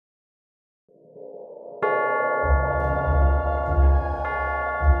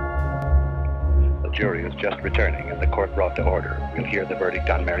jury is just returning and the court brought to order. We'll hear the verdict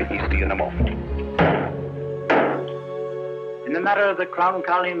on Mary Easty in a moment. In the matter of the Crown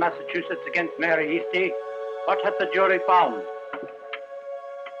Colony, Massachusetts against Mary Easty, what hath the jury found?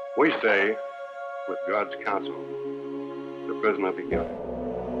 We say, with God's counsel, the prisoner be guilty.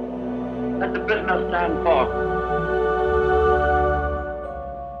 Let the prisoner stand forth.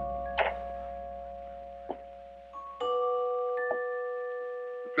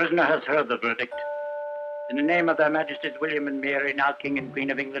 The prisoner has heard the verdict. In the name of their Majesties William and Mary, now King and Queen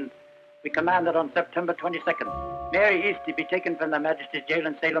of England, we command that on September 22nd, Mary Easty be taken from their Majesty's jail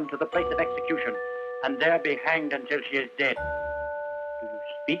in Salem to the place of execution, and there be hanged until she is dead. Do you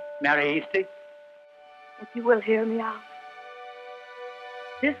speak, Mary Easty? If you will hear me out.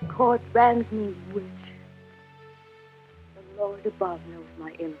 This court brands me witch. The Lord above knows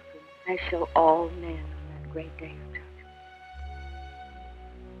my innocence, as shall all men on that great day of judgment.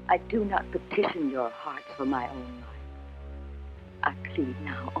 I do not petition your hearts for my own life. I plead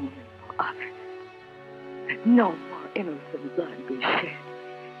now only for others, that no more innocent blood be shed,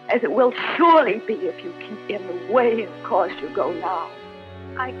 as it will surely be if you keep in the way of course you go now.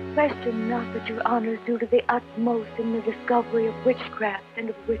 I question not that your honors do to the utmost in the discovery of witchcraft and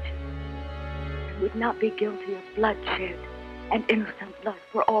of witches, and would not be guilty of bloodshed and innocent blood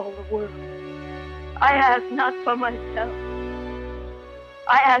for all the world. I ask not for myself.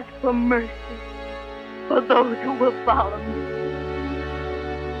 I ask for mercy for those who will follow me.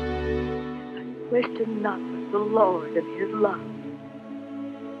 I question not but the Lord in his love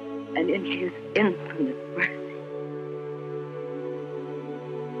and in his infinite mercy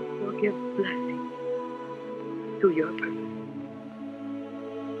will give blessing to your person.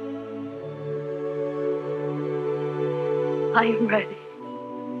 I am ready.